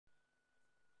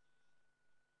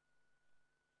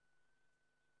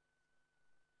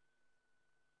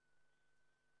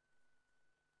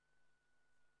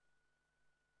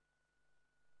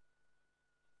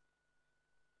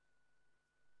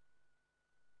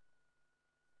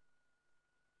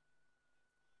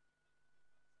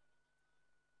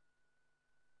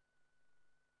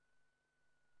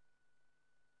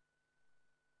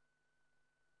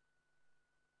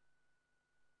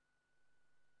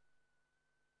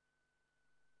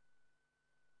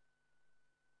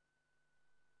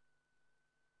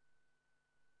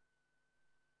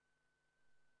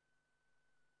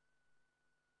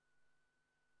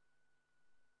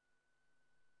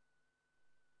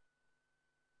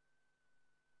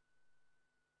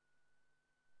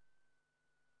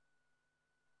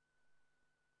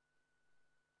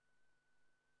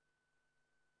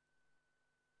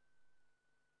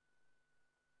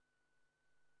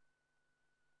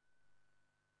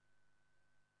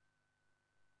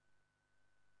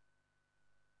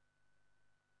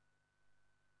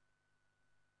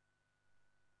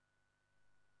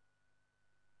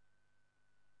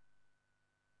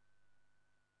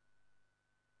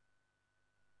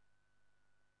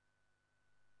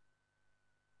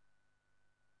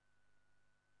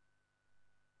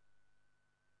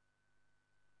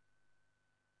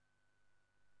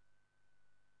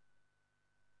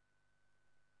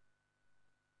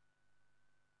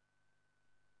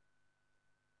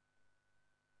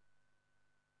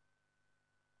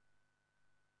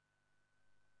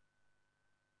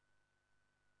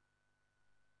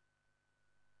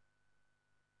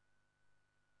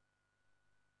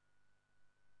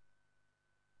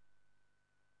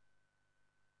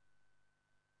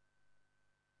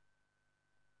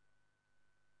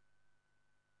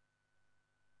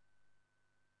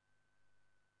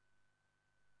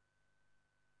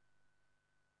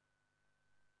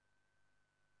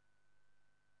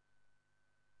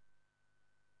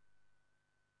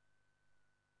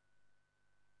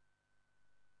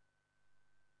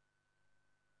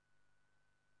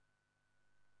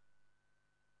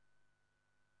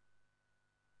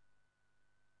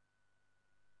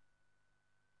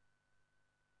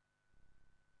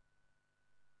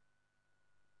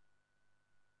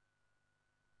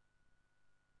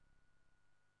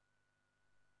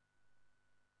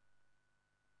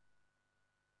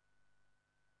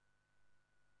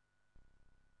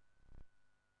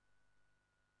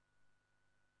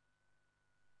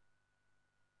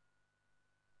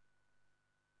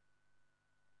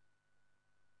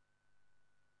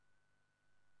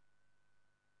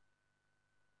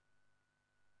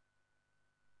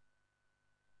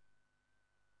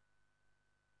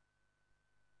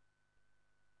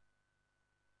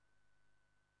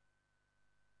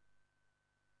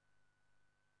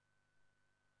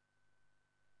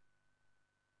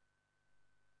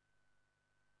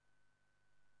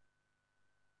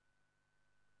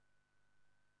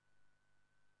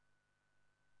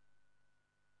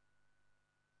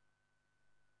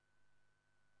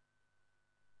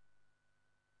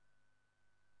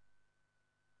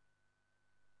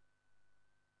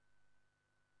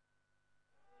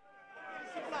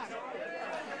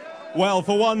Well,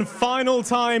 for one final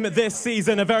time this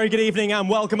season, a very good evening and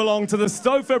welcome along to the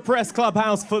Stowford Press Club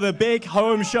House for the Big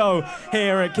Holm Show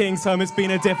here at Kingsholm. It's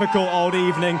been a difficult old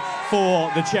evening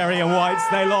for the Cherry and Whites.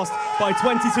 They lost by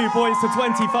 22 points to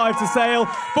 25 to Sale,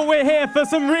 but we're here for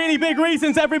some really big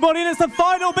reasons, everybody, and it's the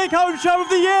final Big Holm Show of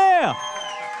the year!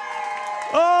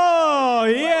 Oh,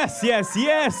 yes, yes,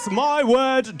 yes. My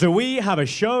word, do we have a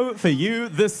show for you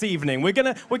this evening. We're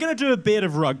gonna do a bit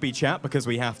of rugby chat because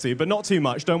we have to, but not too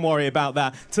much. Don't worry about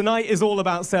that. Tonight is all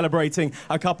about celebrating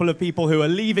a couple of people who are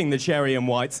leaving the Cherry and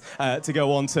Whites to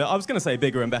go on to, I was going to say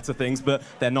bigger and better things, but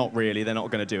they're not really. They're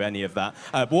not going to do any of that.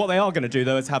 But what they are going to do,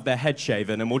 though, is have their head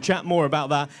shaven, and we'll chat more about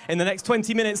that in the next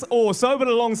 20 minutes or so. But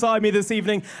alongside me this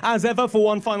evening, as ever, for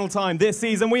one final time this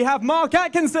season, we have Mark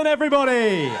Atkinson,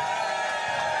 everybody!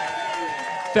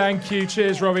 Thank you.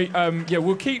 Cheers, Robbie. Yeah,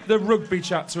 we'll keep the rugby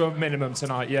chat to a minimum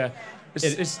tonight, yeah.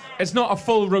 It's not a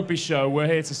full rugby show. We're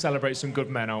here to celebrate some good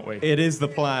men, aren't we? It is the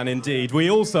plan, indeed. We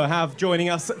also have joining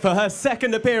us for her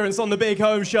second appearance on the Big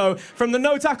Holm Show from the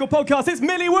No Tackle podcast, it's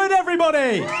Millie Wood,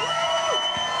 everybody!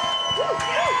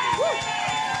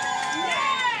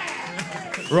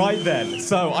 Right then,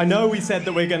 so I know we said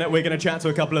that we're gonna chat to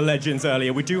a couple of legends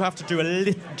earlier. We do have to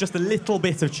do just a little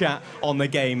bit of chat on the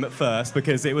game first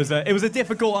because it was a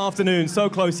difficult afternoon, so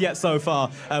close yet so far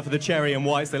for the Cherry and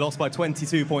Whites. They lost by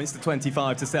 22 points to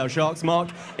 25 to Sale Sharks. Mark,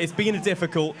 it's been a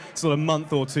difficult sort of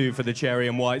month or two for the Cherry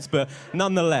and Whites, but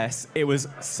nonetheless, it was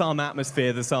some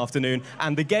atmosphere this afternoon,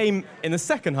 and the game in the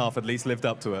second half at least lived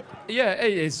up to it. Yeah,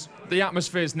 it is. The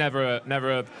atmosphere is never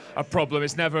a problem.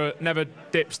 It's never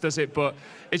dips, does it? But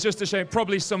it's just a shame.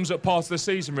 Probably sums up part of the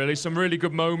season, really. Some really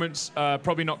good moments,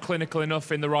 probably not clinical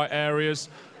enough in the right areas,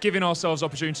 giving ourselves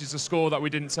opportunities to score that we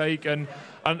didn't take, and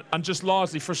just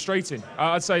largely frustrating.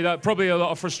 I'd say that probably a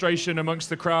lot of frustration amongst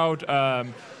the crowd.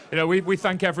 You know, we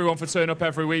thank everyone for turning up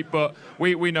every week, but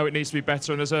we know it needs to be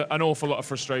better, and there's an awful lot of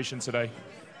frustration today.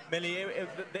 Millie,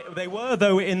 they were,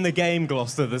 though, in the game,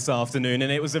 Gloucester, this afternoon,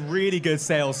 and it was a really good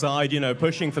Sale side, you know,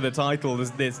 pushing for the title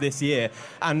this year.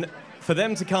 And for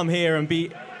them to come here and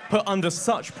be put under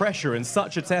such pressure and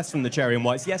such a test from the Cherry and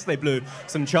Whites, yes, they blew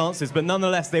some chances, but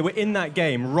nonetheless, they were in that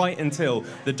game right until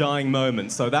the dying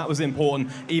moment. So that was important,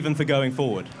 even for going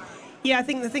forward. Yeah, I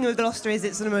think the thing with Gloucester is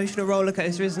it's an emotional roller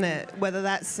coaster, isn't it? Whether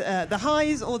that's the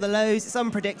highs or the lows, it's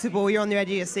unpredictable. You're on the edge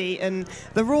of your seat, and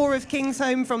the roar of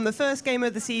Kingsholm from the first game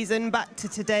of the season back to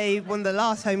today, one of the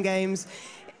last home games,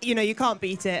 you know, you can't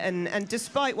beat it. And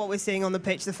despite what we're seeing on the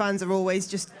pitch, the fans are always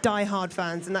just die-hard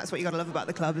fans, and that's what you got to love about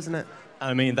the club, isn't it?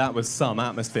 I mean, that was some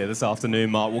atmosphere this afternoon,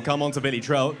 Mark. We'll come on to Billy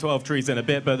 12 Trees in a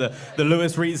bit, but the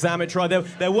Lewis Reed Zammit try,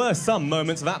 there were some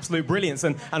moments of absolute brilliance,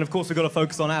 and of course we've got to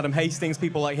focus on Adam Hastings,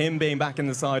 people like him being back in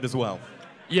the side as well.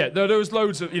 Yeah, there was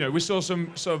loads of, you know, we saw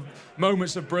some sort of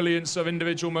moments of brilliance, of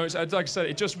individual moments. Like I said,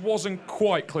 it just wasn't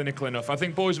quite clinical enough. I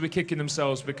think boys will be kicking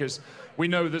themselves because we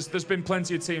know there's been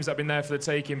plenty of teams that have been there for the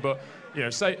taking, but, you know,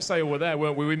 Sale were there,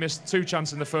 weren't we? We missed 2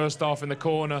 chances in the first half in the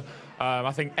corner.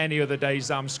 I think any other day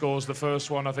Zam scores the first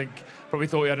one. I think probably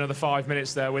thought he had another 5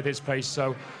 minutes there with his pace.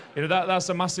 So, you know, that's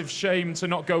a massive shame to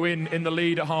not go in the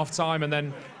lead at half-time and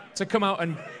then to come out,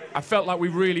 and I felt like we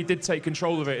really did take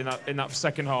control of it in that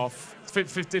second half.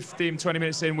 15, 20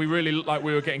 minutes in, we really looked like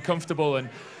we were getting comfortable, and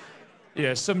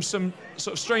yeah, some sort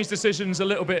of strange decisions, a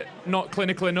little bit not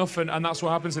clinical enough, and that's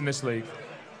what happens in this league.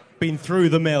 Been through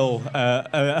the mill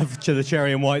to the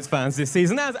Cherry and Whites fans this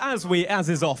season, as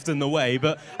is often the way.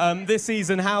 But this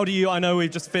season, how do you? I know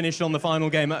we've just finished on the final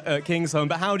game at Kingsholm,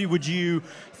 but would you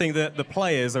think that the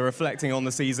players are reflecting on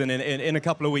the season in a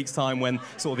couple of weeks' time when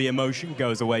sort of the emotion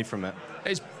goes away from it?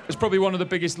 It's probably one of the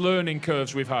biggest learning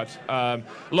curves we've had. A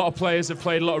lot of players have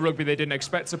played a lot of rugby they didn't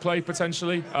expect to play,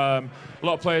 potentially. A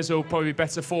lot of players will probably be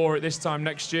better for it this time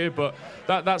next year, but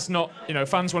that's not, you know,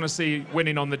 fans want to see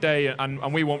winning on the day,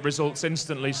 and we want results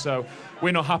instantly, so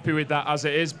we're not happy with that as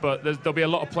it is, but there'll be a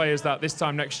lot of players that this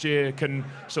time next year can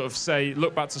sort of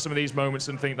look back to some of these moments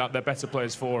and think that they're better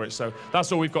players for it. So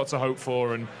that's all we've got to hope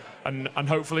for, and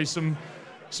hopefully some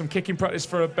kicking practice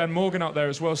for Ben Morgan out there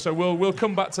as well. So we'll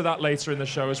come back to that later in the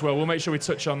show as well. We'll make sure we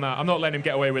touch on that. I'm not letting him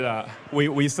get away with that.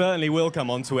 We certainly will come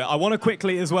on to it. I want to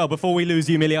quickly as well, before we lose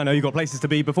you, Millie, I know you've got places to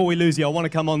be. Before we lose you, I want to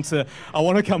come on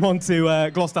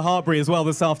to Gloucester Hartbury as well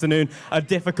this afternoon. A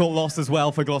difficult loss as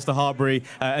well for Gloucester Hartbury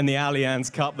in the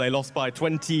Allianz Cup. They lost by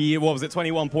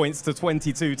 21 points to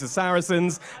 22 to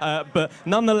Saracens. But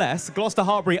nonetheless, Gloucester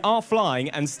Hartbury are flying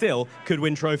and still could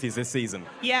win trophies this season.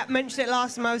 Yeah, mentioned it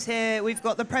last time I was here. We've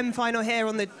got the Prem final here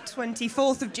on the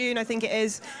 24th of June, I think it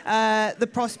is, the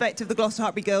prospect of the Gloucester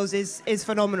Rugby girls is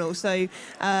phenomenal. So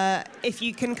if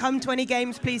you can come to any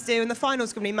games, please do. And the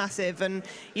final's going to be massive. And,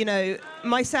 you know,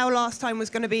 my sell last time was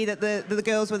going to be that the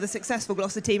girls were the successful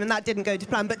Gloucester team, and that didn't go to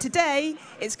plan. But today,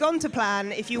 it's gone to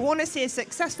plan. If you want to see a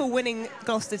successful winning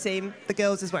Gloucester team, the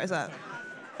girls is where it's at.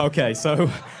 Okay, so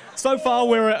far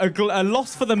we're at a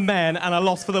loss for the men and a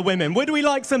loss for the women. Would we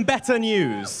like some better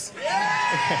news?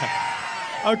 Yeah.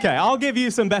 Okay, I'll give you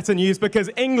some better news because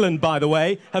England, by the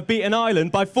way, have beaten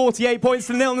Ireland by 48 points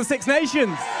to 0 in the Six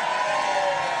Nations.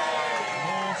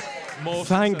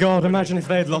 Thank God, imagine if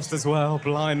they had lost as well,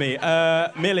 blimey.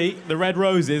 Millie, the Red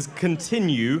Roses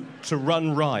continue to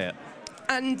run riot.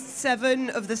 And 7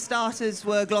 of the starters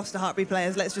were Gloucester Rugby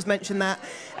players, let's just mention that.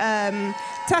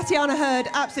 Tatiana Hurd,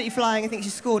 absolutely flying. I think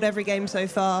she's scored every game so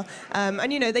far.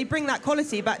 And, you know, they bring that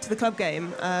quality back to the club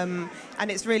game.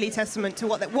 And it's really testament to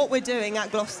what we're doing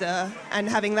at Gloucester and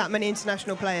having that many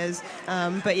international players.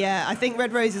 But, yeah, I think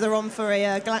Red Roses are on for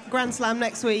a Grand Slam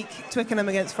next week. Twickenham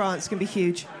against France can be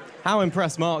huge. How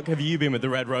impressed, Mark, have you been with the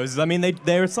Red Roses? I mean,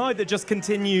 they're a side that just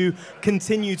continue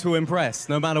to impress,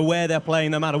 no matter where they're playing,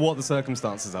 no matter what the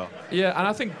circumstances are. Yeah, and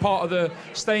I think part of the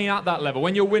staying at that level,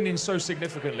 when you're winning so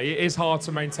significantly, it is hard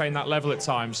to maintain that level at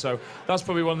times. So that's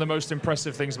probably one of the most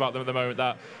impressive things about them at the moment,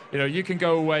 that, you know, you can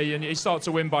go away and you start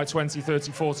to win by 20,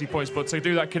 30, 40 points, but to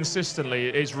do that consistently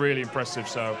is really impressive.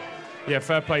 So, yeah,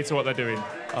 fair play to what they're doing.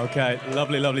 Okay,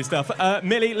 lovely, lovely stuff.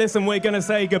 Millie, listen, we're going to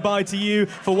say goodbye to you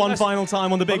for one final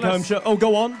time on the Big Holm Show. Oh,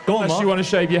 go on, Unless Mark. you want to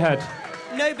shave your head.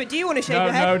 No, but do you want to shave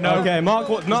your head? No. Okay, Mark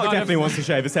definitely wants to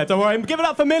shave his head. Don't worry. Give it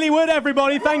up for Millie Wood,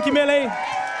 everybody. Thank you, Millie.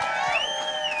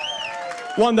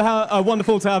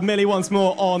 Wonderful to have Millie once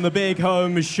more on the Big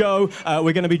Holm Show.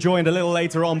 We're going to be joined a little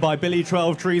later on by Billy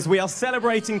 12 Trees. We are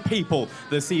celebrating people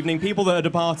this evening, people that are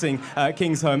departing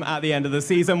Kingsholm at the end of the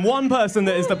season. One person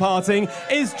that is departing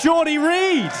is Geordie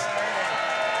Reid.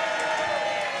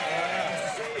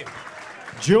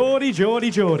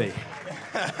 Geordie.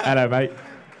 Hello, mate.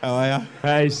 How are you?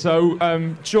 Hey, so,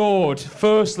 Geord,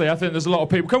 firstly, I think there's a lot of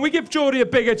people. Can we give Geordie a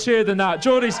bigger cheer than that?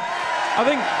 Geordie's, I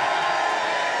think,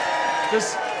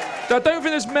 I don't think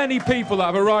there's many people that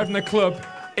have arrived in the club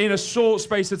in a short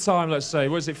space of time, let's say.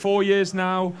 Was it 4 years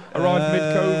now? Arrived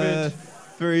mid-COVID?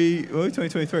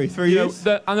 2023, 3 years.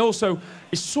 And also,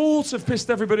 he sort of pissed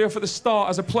everybody off at the start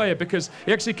as a player because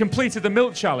he actually completed the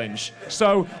milk challenge.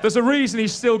 So there's a reason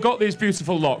he's still got these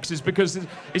beautiful locks, is because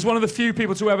he's one of the few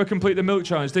people to ever complete the milk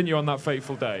challenge, didn't you, on that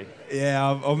fateful day?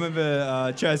 Yeah, I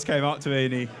remember Chaz came up to me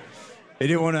and he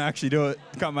didn't want to actually do it,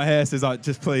 cut my hair, so he's like,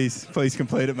 just please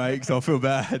complete it, mate, because I feel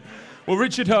bad. Well,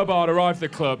 Richard Hubbard arrived at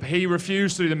the club. He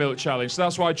refused to do the milk challenge, so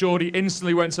that's why Geordie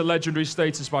instantly went to legendary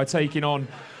status by taking on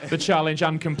the challenge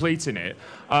and completing it.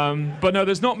 But no,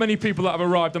 there's not many people that have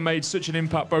arrived and made such an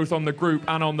impact both on the group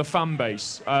and on the fan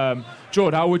base.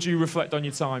 Geord, how would you reflect on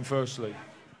your time, firstly?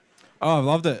 Oh, I've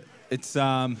loved it. It's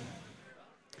a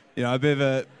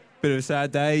bit of a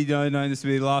sad day, knowing this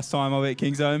will be the last time I'll be at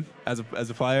Kingsholm as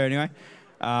a player anyway.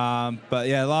 But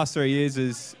yeah, the last 3 years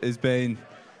has been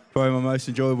probably my most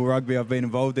enjoyable rugby I've been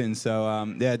involved in. So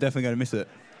yeah, definitely going to miss it.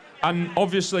 And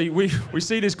obviously, we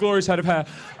see this glorious head of hair.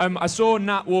 I saw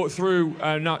Nat walk through,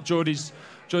 Nat, Geordie's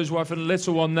wife, and the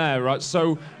little one there, right?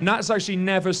 So Nat's actually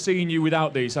never seen you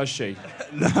without these, has she?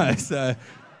 No, so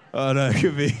it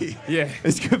could be. Yeah.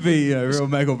 This could be a real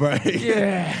make or break.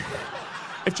 Yeah.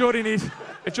 If Geordie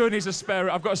needs a spare,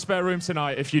 I've got a spare room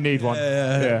tonight. If you need one.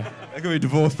 Yeah. There could be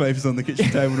divorce papers on the kitchen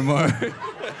table tomorrow.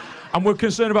 And we're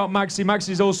concerned about Maxie.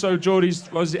 Maxie's also Geordie's,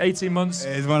 what was it, 18 months?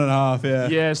 Yeah, he's 1.5, yeah.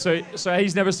 Yeah, so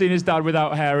he's never seen his dad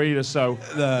without hair either, so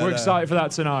we're excited for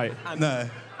that tonight.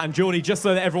 And Geordie, just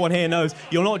so that everyone here knows,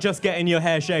 you're not just getting your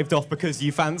hair shaved off because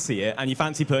you fancy it and you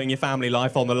fancy putting your family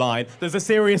life on the line. There's a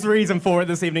serious reason for it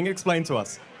this evening. Explain to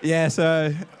us. Yeah,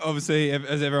 so obviously,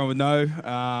 as everyone would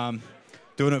know,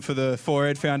 doing it for the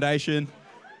Forehead Foundation. Give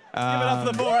it up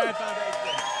for the Forehead Foundation.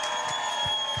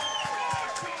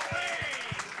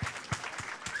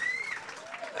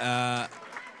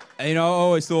 I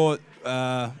always thought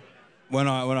when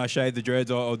I shave the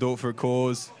dreads, I'll do it for a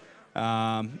cause.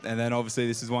 And then obviously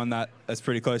this is one that's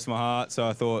pretty close to my heart. So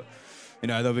I thought,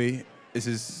 this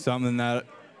is something that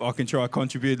I can try to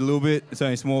contribute a little bit. It's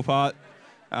only a small part.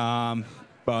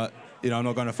 But, I'm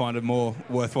not going to find a more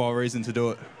worthwhile reason to do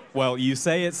it. Well, you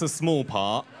say it's a small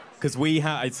part, because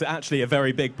it's actually a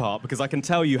very big part, because I can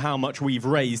tell you how much we've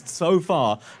raised so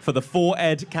far for the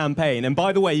 4Ed campaign. And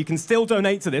by the way, you can still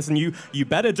donate to this, and you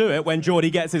better do it when Geordie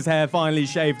gets his hair finally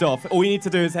shaved off. All you need to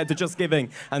do is head to Just Giving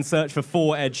and search for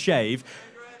 4Ed Shave.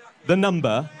 The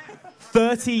number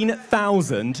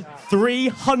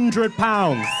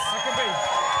 £13,300.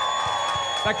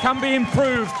 That can be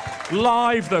improved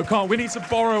live, though, can't we? We need to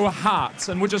borrow a hat,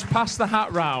 and we'll just pass the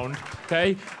hat round,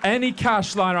 okay? Any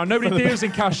cash lying around. Nobody deals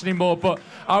in cash anymore, but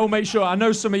I will make sure. I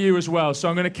know some of you as well, so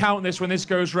I'm going to count this when this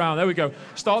goes round. There we go.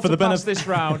 Start to pass this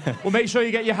round. We'll make sure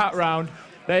you get your hat round.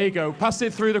 There you go. Pass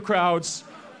it through the crowds.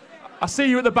 I see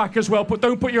you at the back as well, but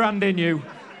don't put your hand in you.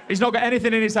 He's not got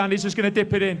anything in his hand, he's just going to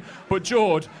dip it in. But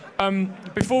George,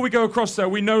 before we go across there,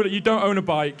 we know that you don't own a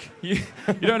bike. You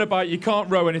don't own a bike, you can't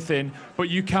row anything, but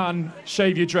you can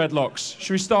shave your dreadlocks.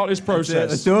 Should we start this process?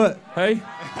 Let's do it. Hey?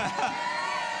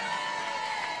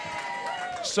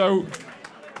 So,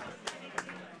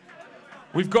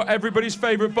 we've got everybody's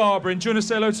favourite barber in. Do you want to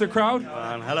say hello to the crowd?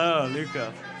 Hello,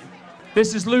 Luca.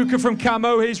 This is Luca from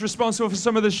Camo. He's responsible for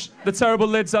some of the terrible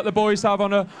lids that the boys have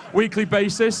on a weekly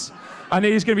basis. And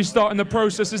he's going to be starting the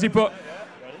process, is he? But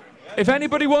if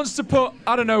anybody wants to put,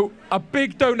 I don't know, a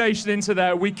big donation into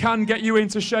there, we can get you in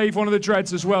to shave one of the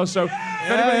dreads as well. So if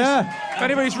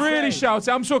anybody's really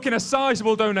shouting, I'm talking a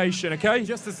sizable donation, okay?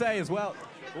 Just to say as well.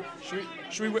 Should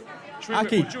we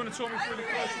Aki. do you want to talk me through the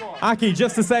first one? Aki,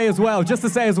 just to say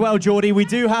as well, Geordie, we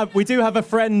do have a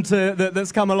friend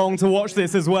that's come along to watch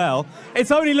this as well. It's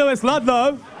only Lewis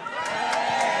Ludlow.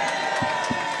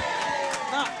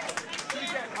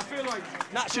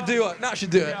 Nat should do it. Nat should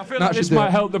do it. Yeah, I feel like this might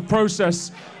help the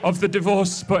process of the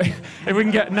divorce, but if we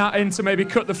can get Nat in to maybe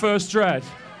cut the first dread.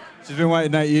 She's been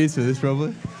waiting 8 years for this,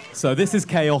 probably. So this is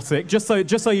chaotic. Just so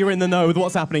you're in the know with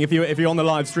what's happening if you're on the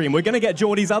live stream, we're going to get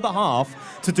Geordie's other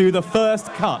half to do the first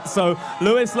cut. So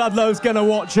Lewis Ludlow's going to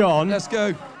watch on. Let's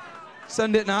go.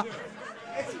 Send it, Nat.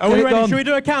 Are we ready? Should we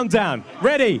do a countdown?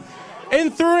 Ready?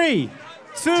 In 3,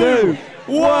 2,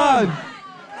 1.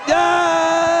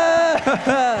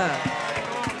 Yeah!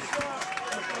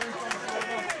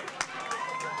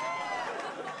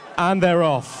 And they're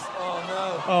off. Oh,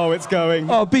 no. Oh, it's going.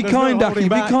 Oh, be kind, Aki, be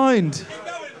kind.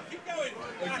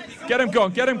 Get him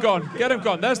gone, get him gone, get him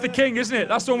gone. There's the king, isn't it?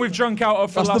 That's the one we've drunk out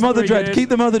of for That's the last the mother 3 dread. years. Keep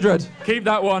the mother dread. Keep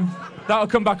that one. That'll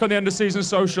come back on the end of season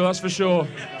social, that's for sure.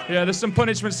 Yeah, there's some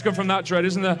punishments to come from that dread,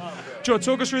 isn't there? George,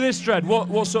 talk us through this dread. What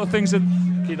sort of things are...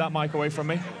 Keep that mic away from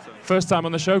me. First time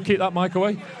on the show, keep that mic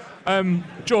away.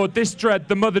 George, this dread,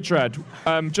 the mother dread,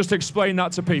 just explain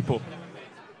that to people.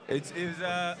 It's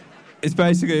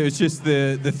basically, it was just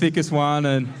the thickest one,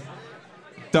 and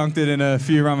dunked it in a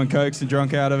few rum and cokes and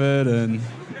drunk out of it, and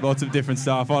lots of different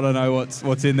stuff. I don't know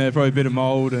what's in there, probably a bit of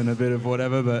mould and a bit of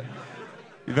whatever, but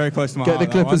you're very close to my heart. Get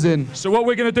the clippers in. So what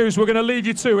we're going to do is we're going to leave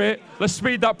you to it. Let's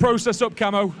speed that process up,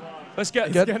 Camo. Let's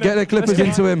get the clippers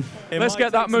into him. Let's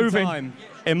get that moving.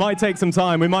 It might take some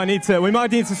time. We might need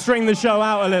to string the show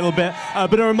out a little bit.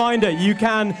 But a reminder, you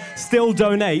can still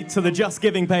donate to the Just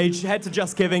Giving page. Head to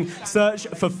Just Giving, search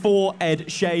for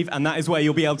 4Ed Shave, and that is where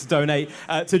you'll be able to donate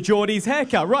to Geordie's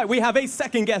haircut. Right, we have a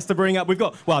second guest to bring up. We've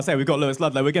got Lewis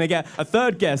Ludlow. We're going to get a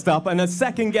third guest up, and a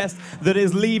second guest that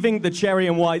is leaving the Cherry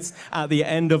and Whites at the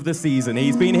end of the season.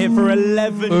 He's been here for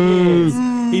 11 years.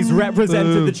 He's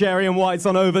represented the Cherry and Whites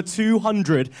on over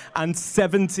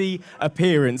 270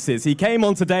 appearances. He came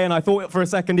on today, and I thought for a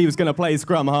second he was going to play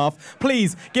scrum half.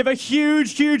 Please give a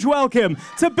huge, huge welcome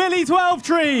to Billy 12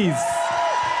 Trees.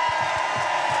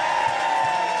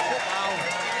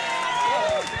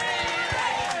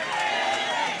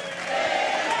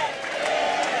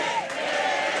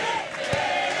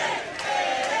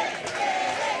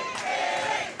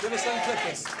 Give us some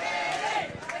clippers.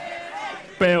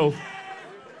 Bill,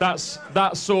 that's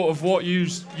sort of what you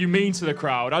mean to the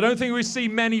crowd. I don't think we see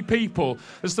many people,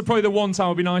 this is probably the one time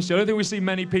I'll be nice to you, I don't think we see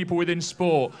many people within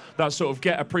sport that sort of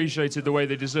get appreciated the way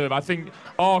they deserve. I think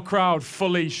our crowd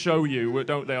fully show you,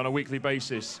 don't they, on a weekly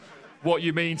basis, what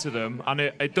you mean to them, and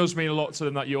it does mean a lot to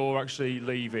them that you're actually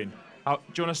leaving. Do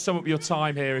you want to sum up your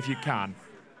time here if you can?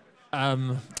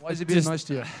 Why is he being nice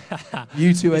to you?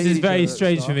 You two This is very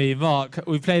strange for me, Mark.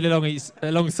 We've played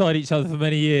alongside each other for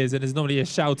many years, and there's normally a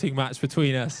shouting match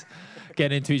between us,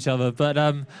 getting into each other. But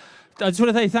I just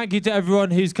want to say thank you to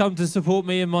everyone who's come to support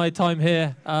me in my time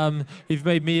here. You've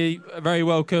made me very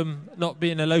welcome, not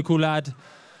being a local lad.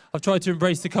 I've tried to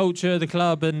embrace the culture, the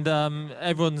club, and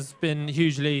everyone's been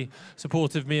hugely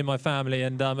supportive of me and my family.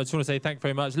 And I just want to say thank you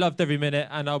very much. Loved every minute,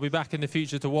 and I'll be back in the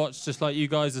future to watch, just like you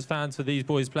guys as fans for these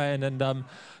boys playing. And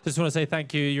just want to say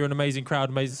thank you. You're an amazing crowd,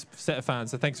 amazing set of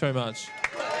fans. So thanks very much.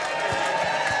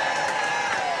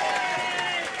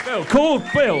 Bill, call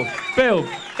Bill. Bill,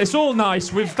 it's all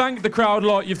nice. We've thanked the crowd a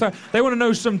lot. They want to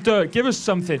know some dirt. Give us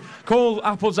something. Call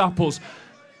apples apples.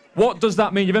 What does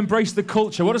that mean? You've embraced the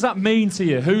culture. What does that mean to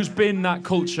you? Who's been that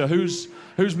culture? Who's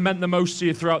meant the most to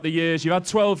you throughout the years? You've had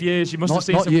 12 years. You must have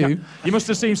seen you must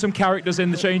have seen some characters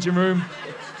in the changing room,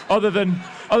 other than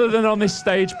on this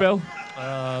stage, Bill.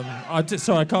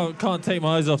 Sorry, I can't take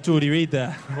my eyes off Geordie Reid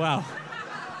there. Wow.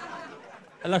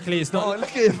 Luckily, it's not. Oh,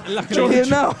 look at him. Luckily,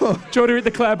 now. Geordie Reid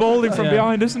the Clare bowling from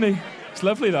behind, isn't he? It's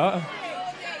lovely that.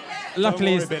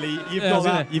 Luckily, Don't worry, Billy.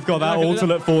 You've got that all to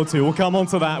look forward to. We'll come on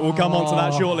to that. We'll come on to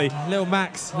that shortly. Little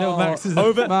Max is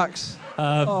Over. Max.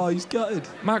 He's gutted.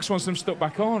 Max wants them stuck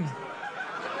back on.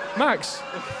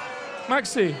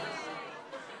 Maxie.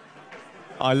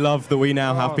 I love that we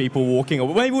now have people walking.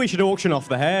 Maybe we should auction off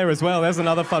the hair as well. There's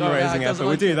another fundraising effort.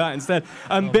 We'll do that instead.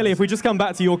 Billy, if we just come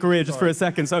back to your career just for a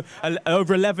second. So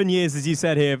over 11 years, as you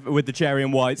said here, with the Cherry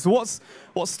and White. So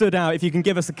what stood out? If you can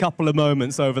give us a couple of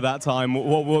moments over that time,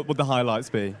 what would the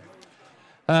highlights be?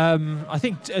 I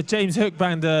think James Hook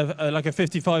banged a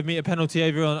 55-metre penalty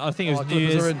over on. I think it was New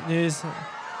Year's.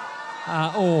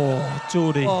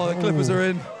 Geordie. Oh, the Clippers are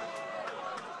in.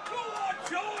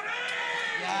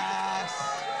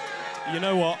 You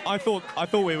know what? I thought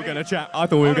we were going to chat. I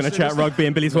thought we were going to chat rugby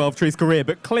and Billy Twelvetree's career,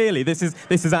 but clearly this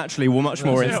is actually much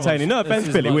more entertaining. No offence,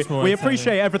 Billy. We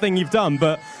appreciate everything you've done,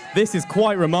 but this is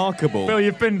quite remarkable. Bill,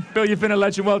 you've been a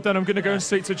legend. Well done. I'm going to go and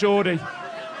speak to Geordie.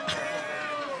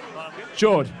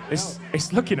 George,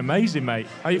 it's looking amazing, mate.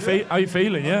 How you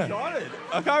feeling? Yeah.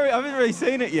 I haven't really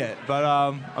seen it yet, but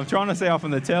I'm trying to see off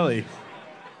on the telly.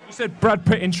 You said Brad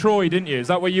Pitt in Troy, didn't you? Is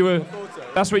that what you were?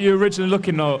 That's what you were originally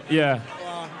looking at. Yeah.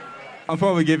 I'm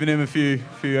probably giving him a few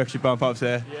extra bump ups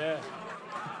there. Yeah.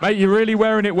 Mate, you're really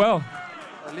wearing it well.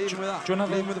 Leave him with that. Do you want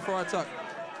to leave him with the fried tuck?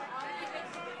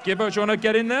 Gibbo, do you want to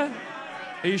get in there?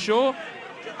 Are you sure?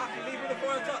 Leave him with the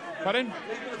fried tuck. Pardon?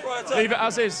 Leave him with the fried tuck. Leave it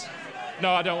as is.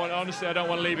 No, I don't want. Honestly, I don't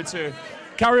want to leave it too.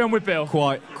 Carry on with Bill.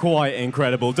 Quite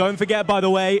incredible. Don't forget, by the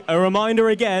way, a reminder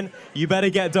again, you better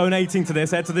get donating to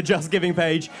this. Head to the Just Giving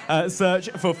page, search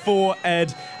for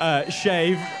Ed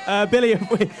Shave. Billy,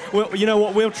 you know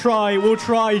what, we'll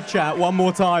try chat one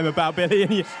more time about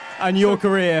Billy and your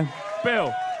career.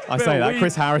 Bill. I say that,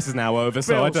 Chris Harris is now over,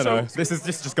 so I don't know. This has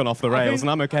just gone off the rails, and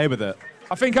I'm okay with it.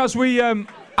 I think as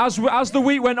the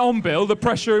week went on, Bill, the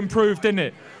pressure improved, didn't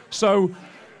it? So,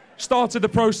 started the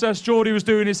process, Geordie was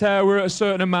doing his hair, we're at a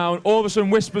certain amount. All of a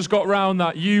sudden, whispers got round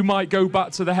that you might go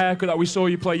back to the haircut that we saw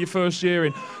you play your first year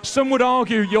in. Some would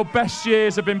argue your best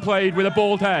years have been played with a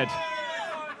bald head.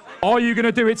 Are you going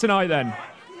to do it tonight then?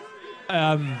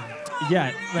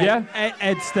 Yeah. Mate, yeah?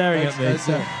 Ed's staring at me.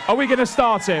 So. Are we going to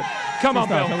start it? Come on,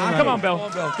 Bill. Come on, Bill.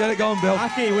 Get it going, Bill.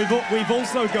 Aki, we've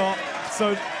also got...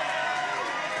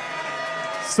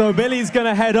 So Billy's going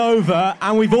to head over,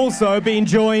 and we've also been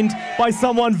joined by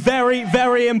someone very,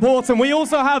 very important. We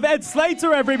also have Ed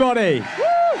Slater, everybody. Woo!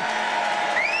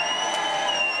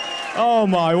 Oh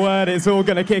my word, it's all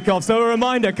going to kick off. So a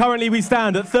reminder, currently we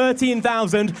stand at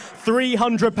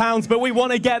 £13,300, but we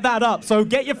want to get that up. So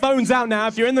get your phones out now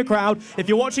if you're in the crowd. If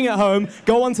you're watching at home,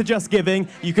 go on to Just Giving.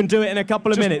 You can do it in a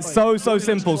couple of minutes. So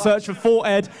simple. Search for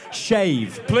Ed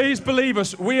Shave. Please believe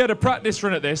us, we had a practice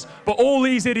run at this, but all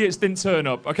these idiots didn't turn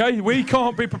up, okay? We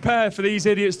can't be prepared for these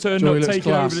idiots turning up,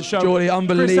 taking over the show. Geordie,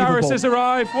 unbelievable. Chris Harris has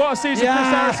arrived. What a season Chris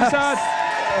Harris has had.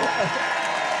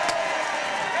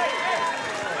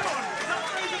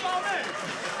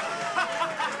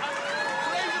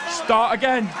 Start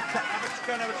again.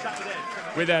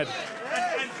 With Ed.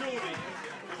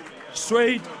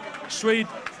 Sweet.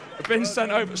 I've been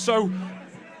sent over. So,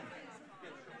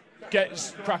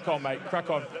 crack on, mate. Crack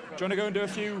on. Do you want to go and do a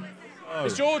few? Oh.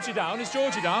 Is Georgie down?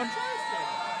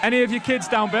 Any of your kids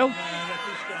down, Bill?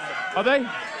 Are they?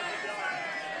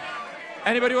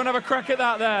 Anybody want to have a crack at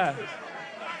that there?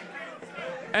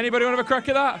 Anybody want to have a crack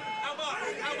at that?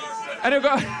 Anyone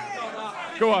got?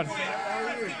 Go on.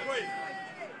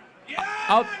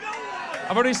 I've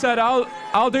already said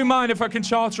I'll do mine if I can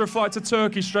charter a flight to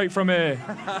Turkey straight from here.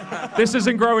 This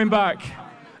isn't growing back.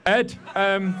 Ed,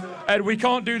 we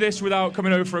can't do this without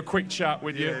coming over for a quick chat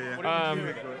with you.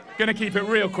 Gonna keep it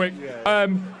real quick.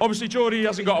 Obviously, Geordie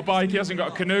hasn't got a bike, he hasn't got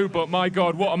a canoe, but my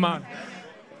God, what a man.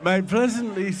 Mate,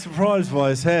 pleasantly surprised by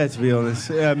his hair, to be honest.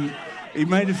 He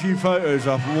made a few photos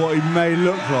of what he may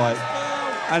look like,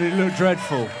 and it looked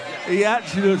dreadful. He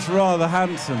actually looks rather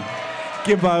handsome.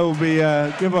 Gibbo will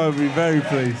be very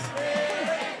pleased.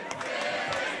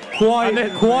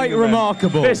 Quite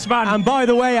remarkable. This man. And by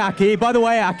the way, Aki,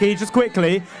 just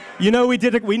quickly, you know we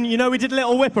did a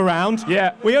little whip around.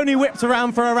 Yeah. We only whipped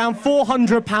around for around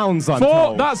 £400, I'm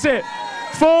told. That's it.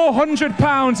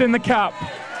 £400 in the cap.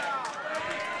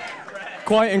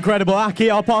 Quite incredible. Aki,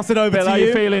 I'll pass it over Bill, to how you.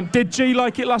 you feeling? Did G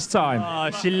like it last time?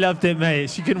 Oh, she loved it, mate.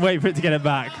 She couldn't wait for it to get it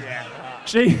back.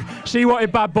 She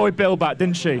wanted bad boy Bill back,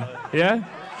 didn't she? Yeah?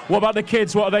 What about the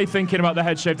kids? What are they thinking about the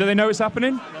head shave? Do they know it's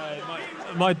happening?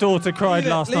 My daughter cried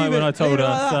last night when I told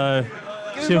her,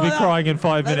 so she'll be crying in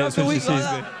 5 minutes when she sees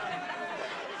me.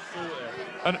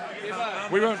 And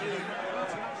we won't.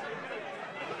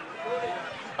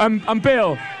 And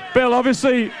Bill,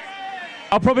 obviously,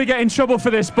 I'll probably get in trouble for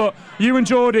this, but you and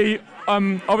Geordie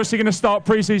obviously going to start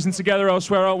pre-season together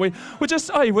elsewhere, aren't we? We'll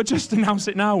just announce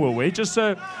it now, will we? Just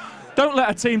don't let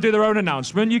a team do their own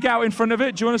announcement. You get out in front of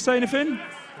it. Do you want to say anything?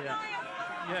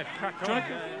 Yeah, crack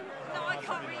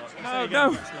on.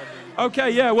 No.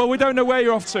 Okay, yeah, well, we don't know where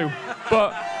you're off to.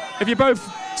 But if you both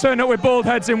turn up with bald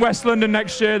heads in West London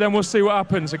next year, then we'll see what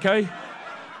happens, okay?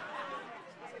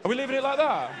 Are we leaving it like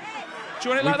that? Do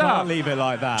you want it like that? We can't leave it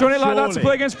like that. Do you want it like that to surely.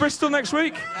 play against Bristol next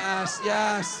week?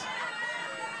 Yes.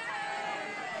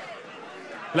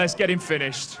 Let's get him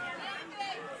finished.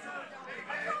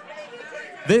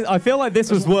 I feel like this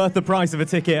was worth the price of a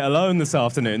ticket alone this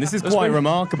afternoon. This is quite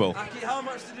remarkable. How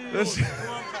much to do?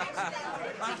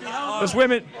 There's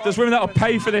women that'll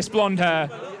pay for this blonde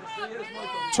hair.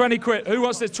 20 quid. Who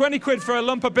wants this? 20 quid for a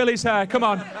lump of Billy's hair. Come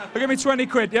on. Give me 20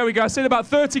 quid. There we go. I said about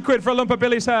 30 quid for a lump of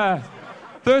Billy's hair.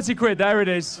 30 quid. There it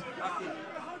is.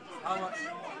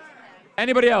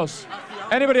 Anybody else?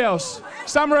 Anybody else?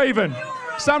 Sam Raven.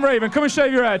 Sam Raven, come and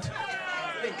shave your head.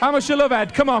 How much you love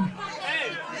Ed? Come on.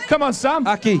 Come on, Sam.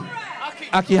 Aki,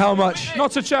 how much?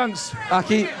 Not a chance.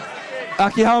 Aki,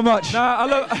 how much? Nah, I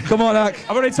love. Come on, Ak.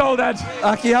 I've already told Ed.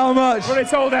 Aki, how much? I've already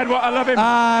told Ed what I love him.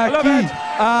 I love Ed.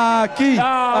 Aki,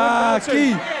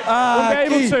 Wouldn't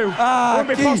be able to.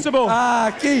 Wouldn't be possible.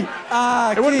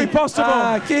 It wouldn't be possible.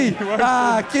 You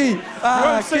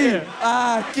won't see it.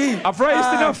 I've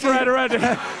raised enough for Ed already.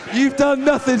 You've done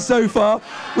nothing so far.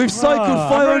 We've cycled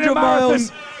 500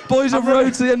 miles. Boys have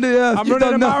rode to the end of the earth. I'm You've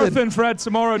running done a nothing. marathon for Ed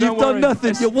tomorrow. You've done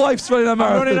nothing. Your wife's running a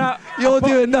marathon. You're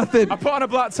doing nothing. I put on a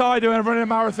black tie doing I'm running a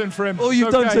marathon for him. All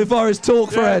you've done so far is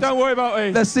talk for Ed. Don't worry about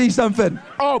it. Let's see something.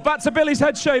 Oh, back to Billy's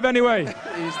head shave anyway.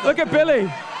 Look at Billy.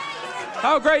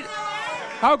 How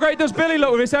great does Billy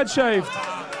look with his head shaved?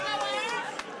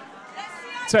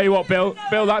 Tell you what, Bill,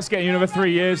 that's getting you another 3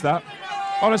 years, that.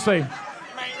 Honestly.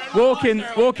 Walk in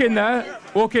there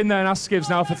and ask Skivs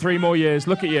now for 3 more years.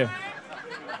 Look at you.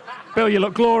 Bill, you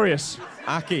look glorious.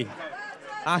 Aki,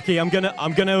 I'm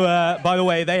gonna. By the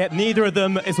way, neither of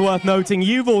them is worth noting.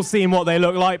 You've all seen what they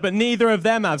look like, but neither of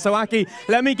them have. So Aki,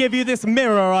 let me give you this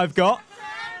mirror I've got.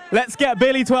 Let's get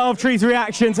Billy 12 Tree's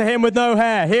reaction to him with no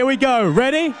hair. Here we go.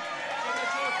 Ready?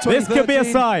 This could be a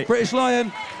sight. British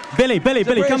Lion. Billy,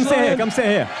 come sit here. Come sit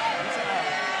here.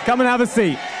 Come and have a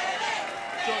seat.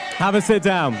 Have a sit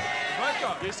down.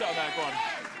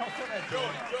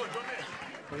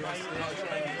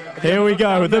 Here we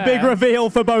go, the big reveal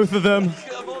for both of them.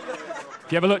 If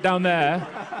you ever look down there,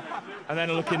 and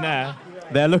then look in there.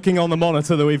 They're looking on the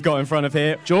monitor that we've got in front of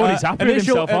here. Geordie's happy with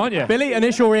himself, aren't you? Billy,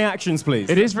 initial reactions, please.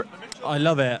 It is. I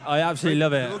love it. I absolutely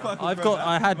love it.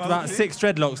 I had about 6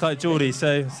 dreadlocks like Geordie,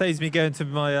 so saves me going to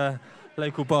my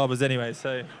local barbers anyway.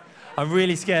 So I'm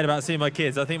really scared about seeing my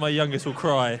kids. I think my youngest will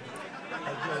cry.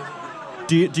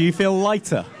 Do you feel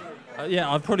lighter? Yeah,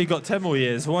 I've probably got 10 more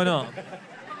years. Why not?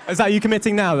 Is that you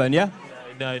committing now then, yeah?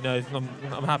 No,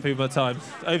 I'm happy with my time.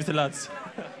 Over to lads.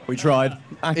 We tried.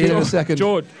 In a second.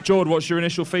 George, what's your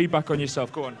initial feedback on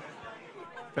yourself? Go on.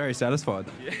 Very satisfied.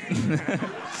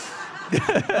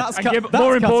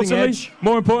 More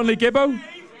importantly, Gibbo.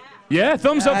 Yeah,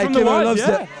 thumbs up from the Gibbo wide. loves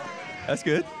Yeah. it. That's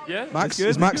good. Yeah. Max, good,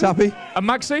 is Max happy? And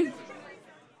Maxi?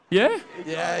 Yeah.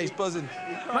 Yeah, he's buzzing.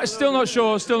 Still not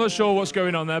sure what's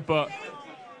going on there, but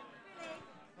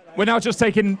we're now just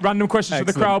taking random questions from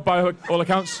the crowd by all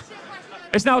accounts.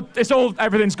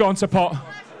 Everything's gone to pot.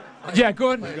 Yeah,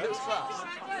 go on.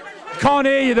 Can't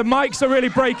hear you. The mics are really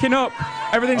breaking up.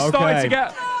 Everything's starting to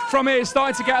get it's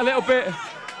starting to get a little bit.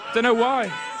 Don't know why.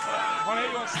 Can't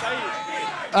hear you on stage.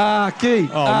 Aki.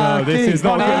 Oh no, this is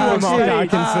not good for Mark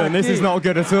Atkinson. This is not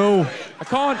good at all. I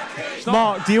can't.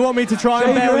 Mark, do you want me to try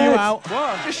and bail you out?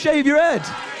 What? Just shave your head.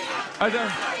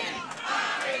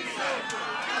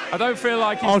 I don't feel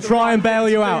like I'll try and bail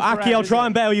you out. Aki, I'll try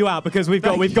and bail you out because we've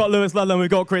got Lewis Ludlam, we've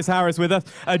got Chris Harris with us.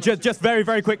 Just very,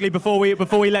 very quickly before we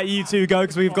let you two go,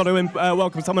 because we've got to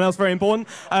welcome someone else very important.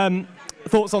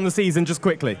 Thoughts on the season, just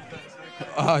quickly.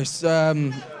 It's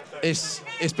been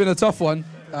a tough one.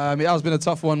 It has been a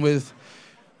tough one with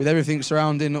everything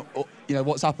surrounding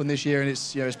what's happened this year, and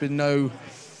it's been no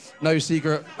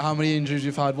secret how many injuries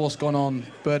we've had, what's gone on.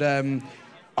 But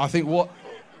I think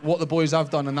what the boys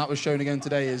have done, and that was shown again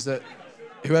today, is that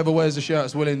whoever wears the shirt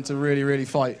is willing to really, really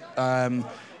fight. And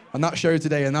that showed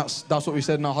today, and that's what we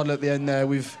said in our huddle at the end there.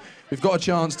 We've got a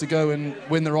chance to go and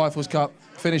win the Rifles Cup,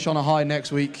 finish on a high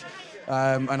next week,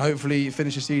 and hopefully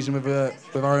finish the season with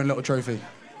our own little trophy.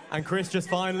 And Chris, just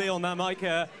finally on that mic,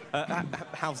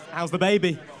 how's the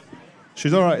baby?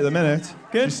 She's all right at the minute.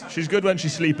 Good. She's good when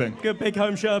she's sleeping. Good Big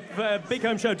Holm Show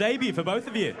debut for both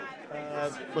of you.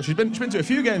 Well, she's been to a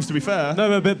few games, to be fair.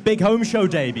 No, but Big Holm Show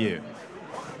debut.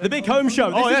 The Big Holm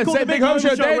Show. This is called the Big Holm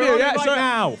Show debut. We're on it right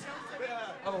now.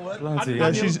 Bloody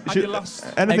and she's your last,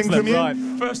 anything Excellent, from you? right.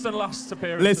 first and last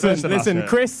appearance. Listen,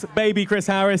 Chris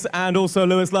Harris, and also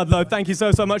Lewis Ludlow, thank you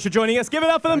so much for joining us. Give it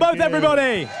up for them both,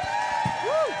 everybody.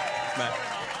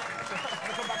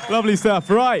 Lovely stuff.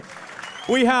 Right.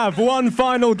 We have one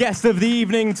final guest of the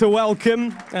evening to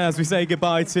welcome as we say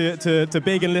goodbye to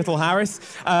Big and Little Harris.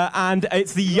 And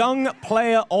it's the Young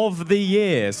Player of the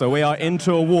Year. So we are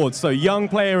into awards. So Young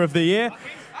Player of the Year.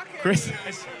 Chris,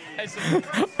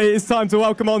 it's time to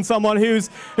welcome on someone who's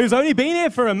only been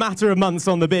here for a matter of months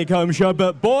on the Big Holm Show,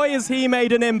 but boy has he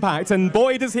made an impact, and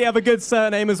boy does he have a good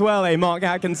surname as well, Mark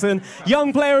Atkinson.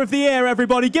 Young Player of the Year,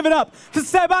 everybody. Give it up for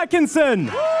Seb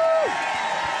Atkinson.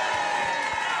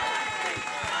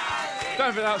 I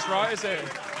don't think that's right, is it?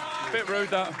 A bit rude,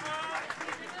 that.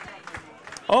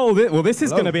 Oh, well, this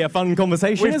is going to be a fun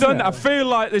conversation, We've done it? I feel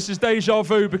like this is deja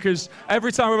vu because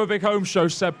every time we have a Big Holm Show,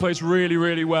 Seb plays really,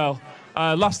 really well.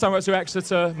 Last time we went to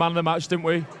Exeter, man of the match, didn't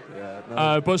we? Yeah.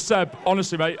 No. But Seb,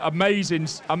 honestly, mate, amazing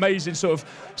sort of,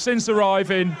 since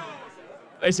arriving,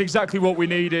 it's exactly what we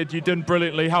needed. You've done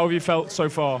brilliantly. How have you felt so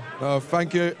far?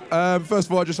 Thank you. First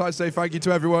of all, I'd just like to say thank you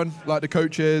to everyone, like the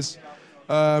coaches.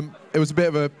 It was a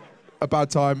bit of a bad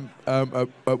time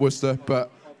at Worcester, but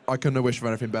I couldn't have wished for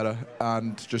anything better,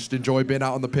 and just enjoy being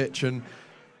out on the pitch and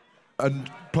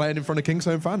playing in front of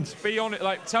Kingsholm fans. Be on it,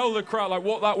 like tell the crowd like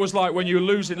what that was like when you were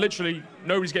losing. Literally,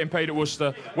 nobody's getting paid at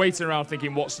Worcester, waiting around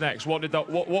thinking, what's next? What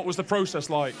was the process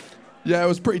like? Yeah, it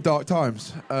was pretty dark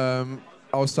times. I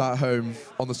was sat at home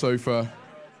on the sofa,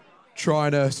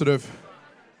 trying to sort of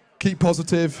keep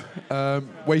positive,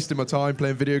 wasting my time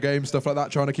playing video games, stuff like that,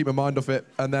 trying to keep my mind off it,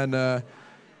 and then.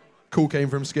 Call came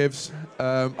from Skivs,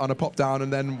 and I popped down,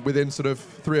 and then within sort of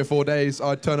 3 or 4 days,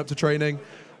 I'd turn up to training.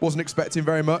 Wasn't expecting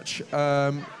very much,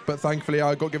 but thankfully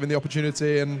I got given the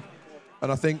opportunity, and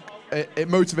I think it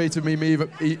motivated me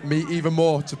even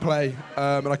more to play,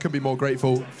 and I couldn't be more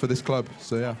grateful for this club.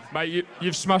 So yeah, mate,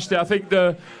 you've smashed it. I think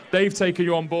they've taken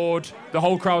you on board, the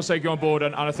whole crowd's taken you on board,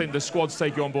 and I think the squad's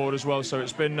taken you on board as well. So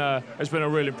it's been a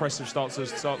really impressive start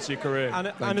to your career.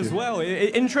 And as well,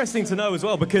 interesting to know as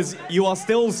well, because you are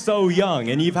still so young,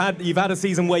 and you've had a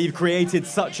season where you've created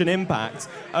such an impact.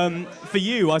 For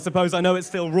you, I suppose, I know it's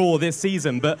still raw this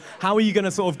season, but how are you going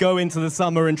to sort of go into the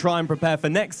summer and try and prepare for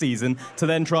next season to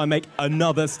then try and make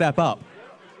another step up?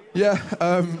 Yeah,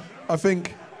 I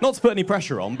think... Not to put any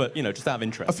pressure on, but, just out of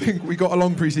interest. I think we got a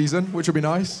long pre-season, which will be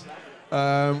nice.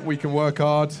 We can work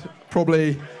hard,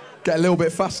 probably get a little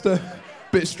bit faster,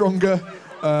 a bit stronger.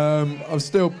 I'm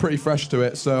still pretty fresh to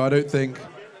it, so I don't think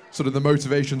sort of the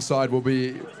motivation side will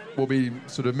be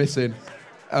sort of missing.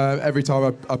 Every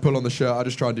time I pull on the shirt, I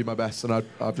just try and do my best, and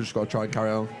I've just got to try and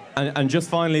carry on. And just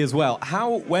finally as well,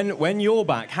 when you're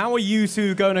back, how are you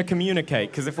two going to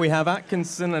communicate? Because if we have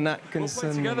Atkinson and Atkinson...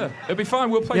 We'll play together. It'll be fine,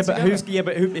 we'll play together.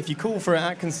 But if you call for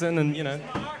Atkinson and,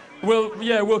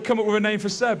 We'll come up with a name for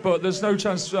Seb, but there's no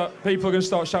chance that people are going to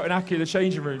start shouting Aki in the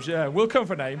changing rooms. Yeah, we'll come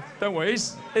for a name. Don't worry.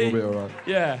 We'll be all right.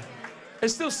 Yeah.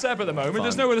 It's still Seb at the moment. Fine.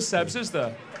 There's no other Sebs, is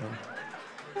there?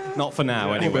 Not for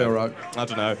now, anyway. We'll be all right. I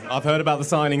don't know. I've heard about the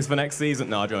signings for next season.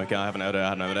 No, I haven't heard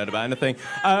about anything.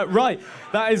 Right,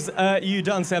 that is you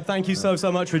done, Seb. Thank you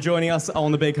so much for joining us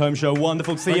on the Big Holm Show.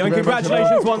 Wonderful to see you, and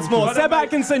congratulations once more. Seb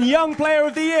Atkinson, Young Player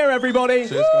of the Year, everybody.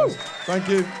 Cheers, guys. Thank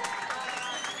you.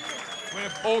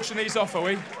 We'll auction these off, are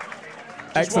we?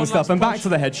 Excellent stuff. And back to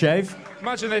the head shave.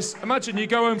 Imagine this. Imagine you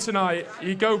go home tonight,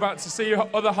 you go back to see your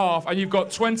other half, and you've got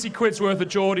 20 quid's worth of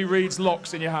Geordie Reed's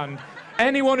locks in your hand.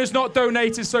 Anyone who's not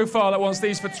donated so far that wants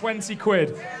these for 20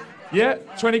 quid? Yeah,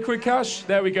 20 quid cash?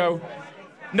 There we go.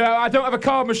 No, I don't have a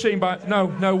card machine, but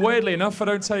no, weirdly enough, I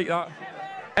don't take that.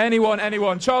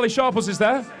 Anyone. Charlie Sharples is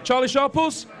there. Charlie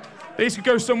Sharples? These could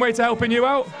go some way to helping you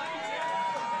out.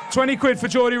 20 quid for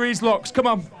Geordie Reed's locks, come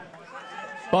on.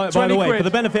 By the way, for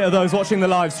the benefit of those watching the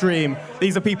live stream,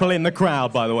 these are people in the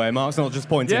crowd, by the way. Mark's not just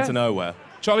pointing to nowhere.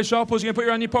 Charlie Sharples, you going to put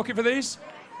your hand in your pocket for these?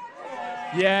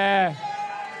 Yeah.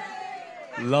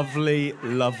 Lovely,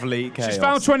 lovely chaos. She's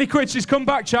found 20 quid. She's come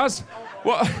back, Chaz.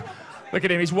 What? Look at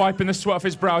him. He's wiping the sweat off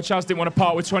his brow. Chaz didn't want to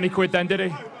part with 20 quid then, did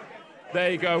he?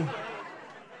 There you go.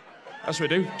 That's what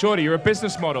we do. Geordie, you're a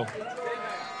business model.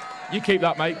 You keep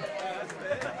that, mate.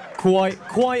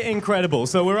 Quite incredible.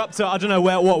 So we're up to, I don't know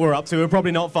what we're up to. We're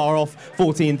probably not far off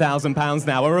 £14,000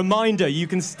 now. A reminder, you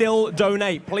can still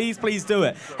donate. Please do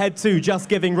it. Head to Just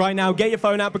Giving right now. Get your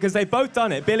phone out because they've both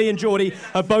done it. Billy and Geordie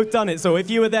have both done it. So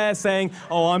if you were there saying,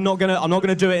 "Oh, I'm not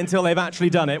gonna do it until they've actually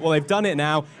done it," well, they've done it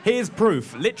now. Here's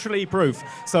proof, literally proof.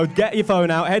 So get your phone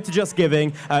out. Head to Just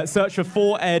Giving. Search for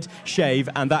 4Ed Shave,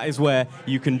 and that is where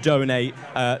you can donate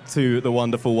to the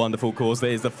wonderful cause that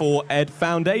is the 4Ed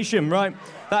Foundation. Right.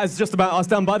 That is just about us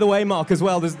done. By the way, Mark, as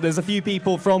well, there's a few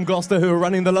people from Gloucester who are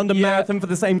running the London Marathon for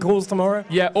the same cause tomorrow.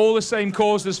 Yeah, all the same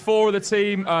cause. There's 4 of the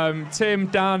team, Tim,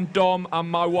 Dan, Dom, and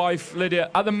my wife,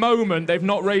 Lydia. At the moment, they've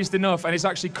not raised enough, and it's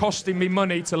actually costing me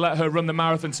money to let her run the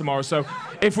marathon tomorrow. So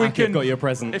if we can... got your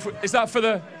present. Is that for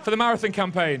the marathon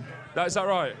campaign? Is that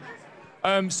right?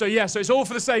 So it's all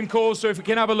for the same cause. So if we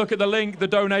can have a look at the link, the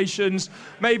donations,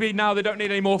 maybe now they don't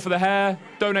need any more for the hair,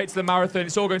 donate to the marathon.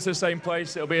 It's all going to the same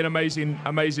place. It'll be an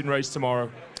amazing race tomorrow.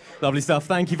 Lovely stuff.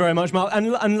 Thank you very much, Mark.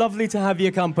 And lovely to have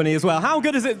your company as well. How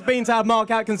good has it been to have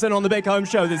Mark Atkinson on the Big Holm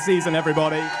Show this season,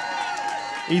 everybody?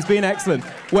 He's been excellent.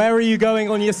 Where are you going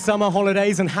on your summer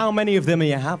holidays, and how many of them are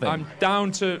you having? I'm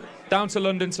down to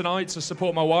London tonight to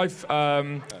support my wife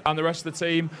and the rest of the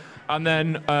team. And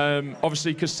then,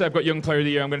 obviously, because Seb got Young Player of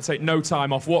the Year, I'm going to take no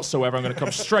time off whatsoever. I'm going to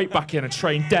come straight back in and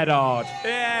train dead hard.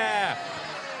 Yeah!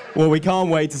 Well, we can't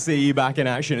wait to see you back in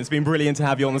action. It's been brilliant to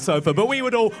have you on the sofa, but we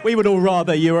would all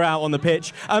rather you were out on the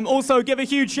pitch. Also, give a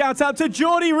huge shout-out to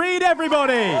Geordie Reid,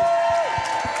 everybody!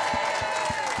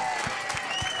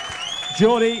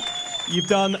 Geordie, you've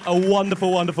done a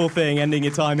wonderful thing ending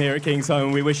your time here at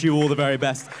Kingsholm. We wish you all the very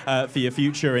best for your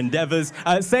future endeavours.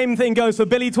 Same thing goes for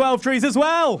Billy 12 Trees as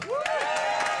well.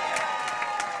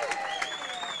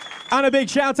 And a big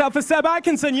shout out for Seb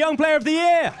Atkinson, Young Player of the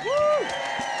Year.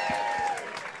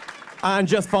 And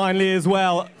just finally as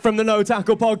well, from the No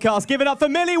Tackle podcast, give it up for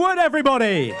Millie Wood,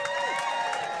 everybody.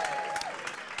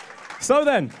 So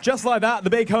then, just like that, the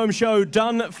Big Holm Show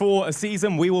done for a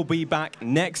season. We will be back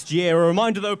next year. A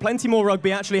reminder, though, plenty more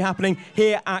rugby actually happening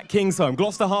here at Kingsholm.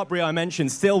 Gloucester Hartbury, I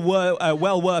mentioned, still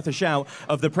well worth a shout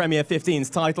of the Premier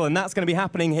 15's title, and that's going to be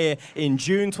happening here in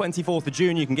June, 24th of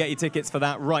June. You can get your tickets for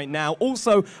that right now.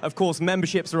 Also, of course,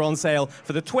 memberships are on sale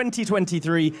for the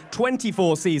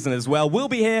 2023-24 season as well. We'll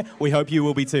be here. We hope you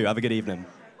will be too. Have a good evening.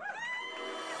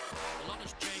 A lot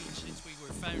has changed since we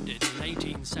were founded in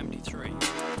 1873.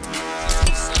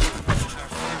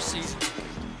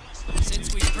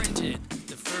 Since we printed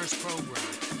the first programme,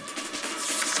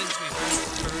 since we heard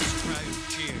the first crowd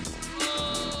cheer.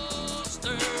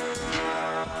 Gloucester!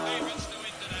 Favourites to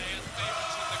win today and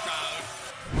favourites of the crowd.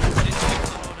 Since we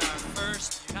followed our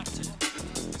first captain,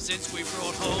 since we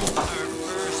brought home our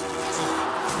first trophy.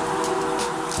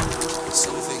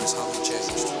 Some things haven't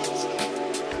changed.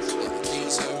 Like the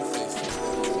Kingsholm faithful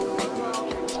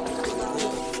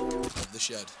of the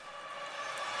shed.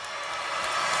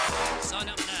 Sign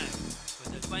up now for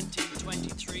the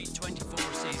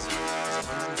 2023-24 season.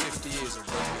 150 years of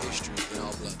rugby history in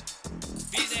our blood.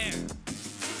 Be there.